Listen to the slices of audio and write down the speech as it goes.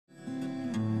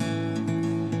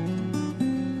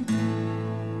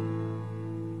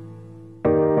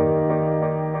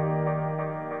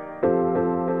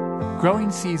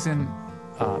growing season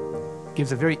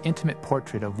gives a very intimate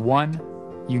portrait of one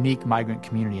unique migrant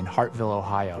community in Hartville,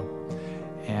 Ohio.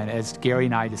 And as Gary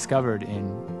and I discovered in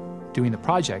doing the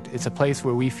project, it's a place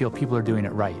where we feel people are doing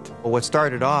it right. Well, what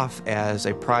started off as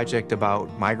a project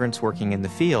about migrants working in the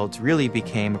fields really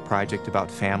became a project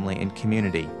about family and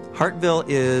community. Hartville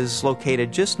is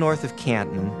located just north of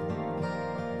Canton,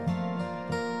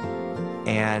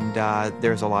 and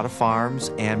there's a lot of farms,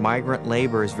 and migrant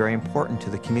labor is very important to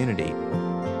the community.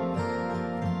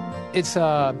 It's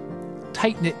a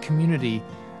tight-knit community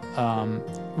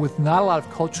with not a lot of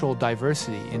cultural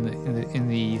diversity in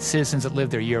the citizens that live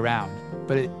there year-round,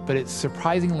 but it's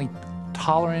surprisingly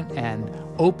tolerant and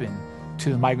open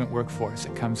to the migrant workforce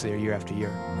that comes there year after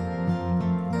year.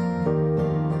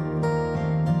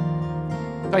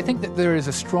 I think that there is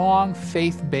a strong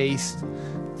faith-based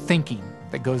thinking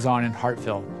that goes on in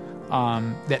Hartville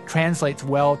that translates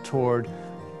well toward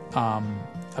a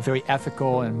very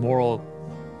ethical and moral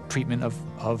treatment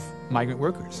of migrant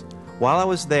workers. While I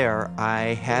was there,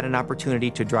 I had an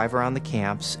opportunity to drive around the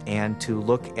camps and to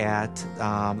look at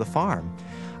the farm.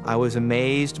 I was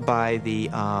amazed by the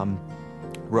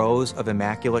rows of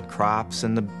immaculate crops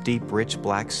and the deep, rich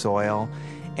black soil.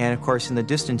 And of course, in the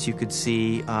distance, you could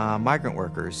see migrant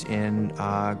workers in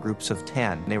groups of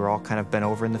 10. They were all kind of bent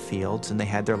over in the fields, and they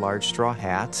had their large straw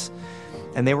hats.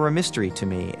 And they were a mystery to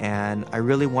me, and I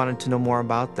really wanted to know more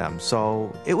about them.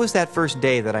 So it was that first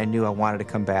day that I knew I wanted to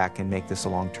come back and make this a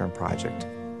long-term project.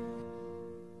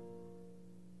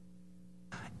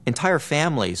 Entire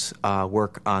families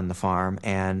work on the farm,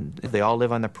 and they all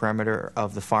live on the perimeter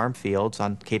of the farm fields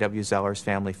on K.W. Zeller's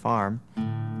family farm.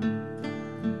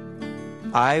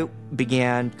 I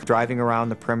began driving around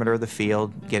the perimeter of the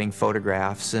field, getting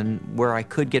photographs, and where I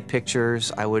could get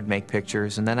pictures, I would make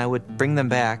pictures, and then I would bring them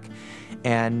back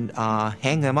and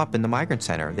hang them up in the migrant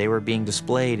center. They were being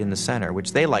displayed in the center,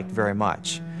 which they liked very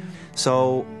much.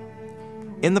 So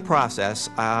in the process,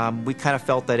 we kind of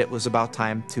felt that it was about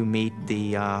time to meet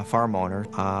the farm owner,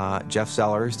 Jeff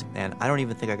Zellers, and I don't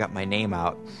even think I got my name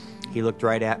out. He looked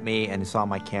right at me and saw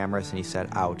my cameras and he said,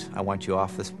 "Out, I want you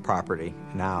off this property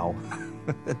now."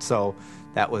 And so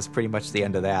that was pretty much the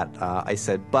end of that. I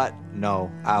said, "But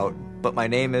no, out. But my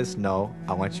name is no,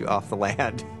 I want you off the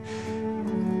land."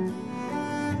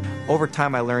 Over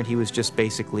time, I learned he was just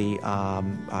basically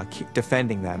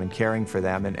defending them and caring for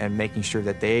them and making sure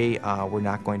that they were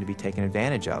not going to be taken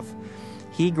advantage of.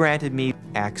 He granted me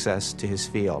access to his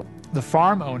field. The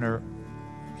farm owner,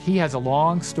 he has a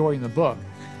long story in the book,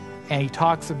 and he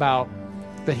talks about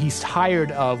that he's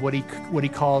tired of what he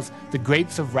calls the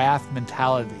grapes of wrath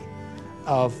mentality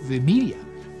of the media,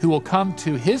 who will come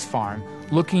to his farm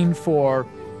looking for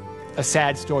a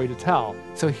sad story to tell.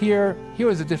 So here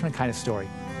was a different kind of story.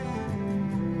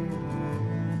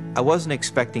 I wasn't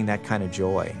expecting that kind of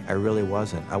joy. I really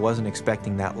wasn't. I wasn't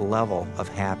expecting that level of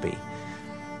happy.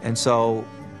 And so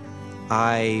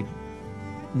I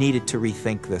needed to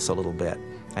rethink this a little bit.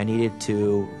 I needed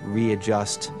to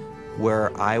readjust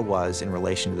where I was in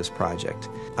relation to this project.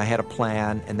 I had a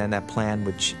plan, and then that plan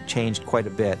would changed quite a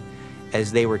bit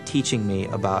as they were teaching me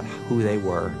about who they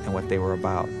were and what they were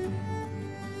about.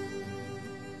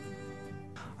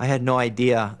 I had no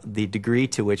idea the degree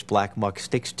to which black muck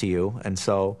sticks to you, and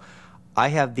so I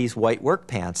have these white work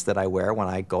pants that I wear when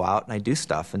I go out and I do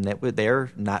stuff, and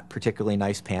they're not particularly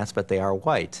nice pants, but they are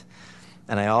white.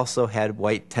 And I also had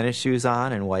white tennis shoes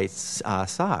on and white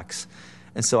socks.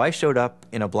 And so I showed up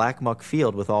in a black muck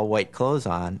field with all white clothes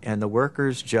on, and the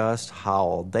workers just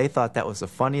howled. They thought that was the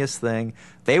funniest thing.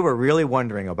 They were really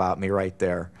wondering about me right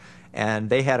there. And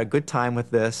they had a good time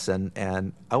with this,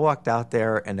 and I walked out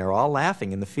there, and they're all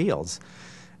laughing in the fields.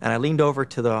 And I leaned over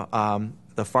to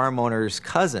the farm owner's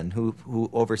cousin, who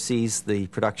oversees the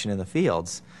production in the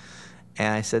fields,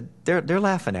 and I said, they're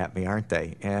laughing at me, aren't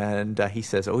they? And he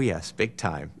says, "Oh yes, big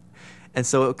time." And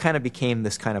so it kind of became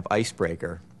this kind of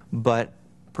icebreaker. But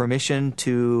permission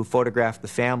to photograph the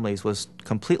families was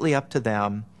completely up to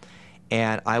them,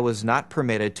 and I was not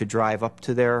permitted to drive up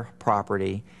to their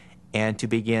property and to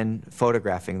begin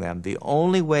photographing them. The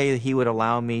only way that he would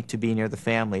allow me to be near the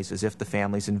families is if the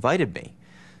families invited me.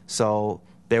 So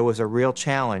there was a real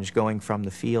challenge going from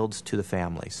the fields to the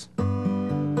families.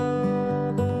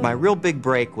 My real big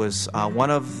break was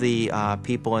one of the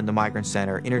people in the Migrant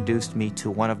Center introduced me to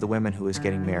one of the women who was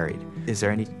getting married. "Is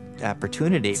there any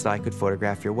opportunity that I could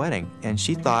photograph your wedding?" And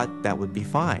she thought that would be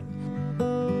fine.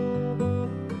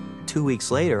 2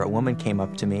 weeks later, a woman came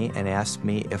up to me and asked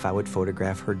me if I would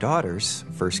photograph her daughter's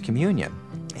first communion.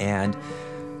 And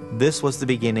this was the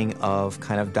beginning of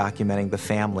kind of documenting the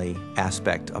family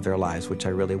aspect of their lives, which I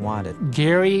really wanted.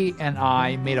 Gary and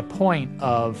I made a point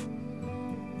of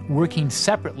working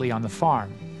separately on the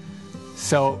farm.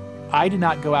 So I did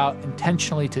not go out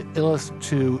intentionally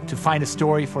to find a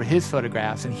story for his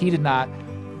photographs, and he did not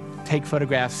take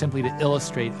photographs simply to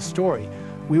illustrate a story.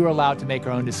 We were allowed to make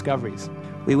our own discoveries.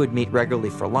 We would meet regularly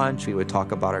for lunch. We would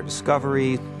talk about our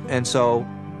discoveries. And so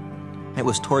it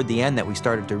was toward the end that we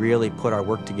started to really put our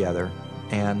work together,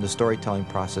 and the storytelling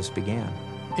process began.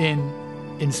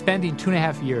 In spending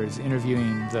 2.5 years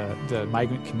interviewing the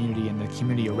migrant community and the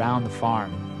community around the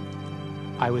farm,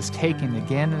 I was taken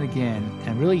again and again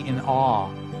and really in awe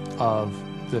of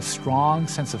the strong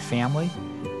sense of family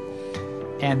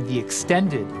and the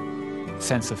extended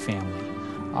sense of family.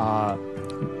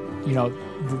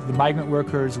 The migrant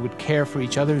workers would care for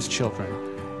each other's children,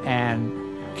 and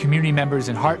community members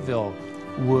in Hartville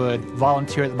would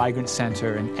volunteer at the migrant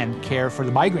center and care for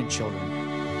the migrant children.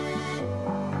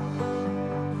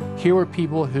 Here were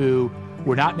people who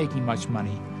were not making much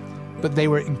money, but they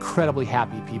were incredibly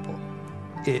happy people.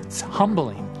 It's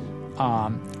humbling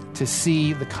to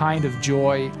see the kind of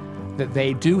joy that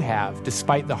they do have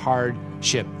despite the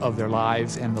hardship of their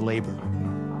lives and the labor.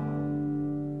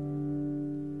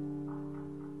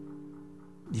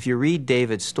 If you read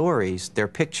David's stories, they're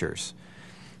pictures.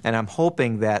 And I'm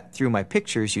hoping that through my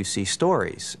pictures you see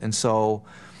stories. And so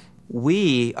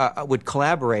we would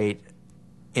collaborate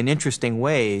in interesting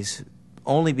ways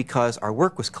only because our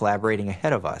work was collaborating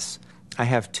ahead of us. I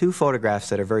have 2 photographs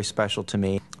that are very special to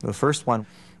me. The first one,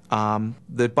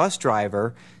 the bus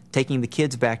driver taking the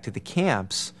kids back to the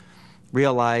camps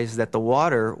realized that the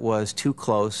water was too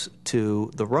close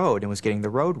to the road and was getting the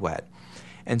road wet.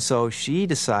 And so she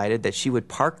decided that she would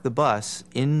park the bus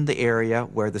in the area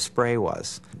where the spray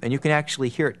was. And you can actually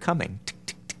hear it coming. Tick,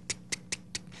 tick, tick, tick, tick, tick,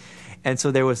 tick. And so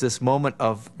there was this moment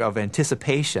of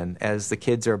anticipation as the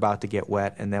kids are about to get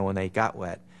wet, and then when they got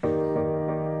wet.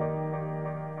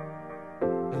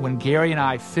 When Gary and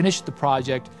I finished the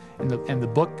project and the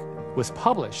book was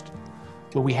published,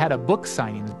 well, we had a book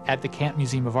signing at the Camp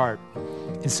Museum of Art.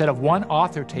 Instead of one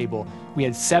author table, we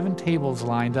had 7 tables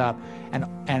lined up,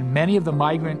 and many of the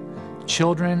migrant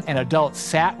children and adults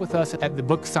sat with us at the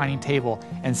book signing table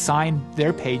and signed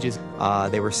their pages.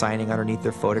 They were signing underneath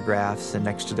their photographs and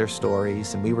next to their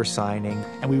stories, and we were signing.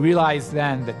 And we realized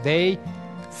then that they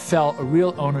felt a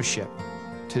real ownership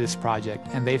to this project,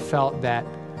 and they felt that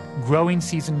Growing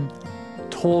Season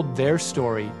told their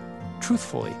story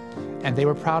truthfully, and they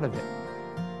were proud of it.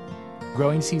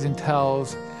 Growing Season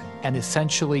tells an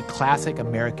essentially classic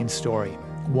American story,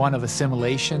 one of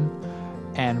assimilation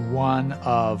and one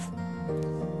of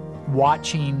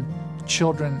watching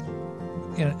children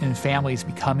in families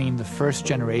becoming the first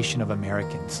generation of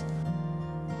Americans.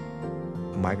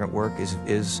 Migrant work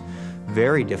is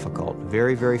very difficult.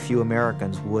 Very, very few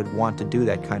Americans would want to do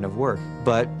that kind of work.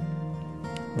 But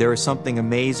there is something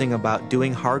amazing about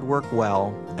doing hard work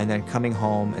well and then coming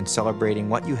home and celebrating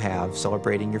what you have,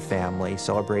 celebrating your family,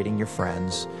 celebrating your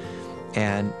friends,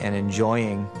 and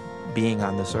enjoying being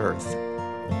on this earth.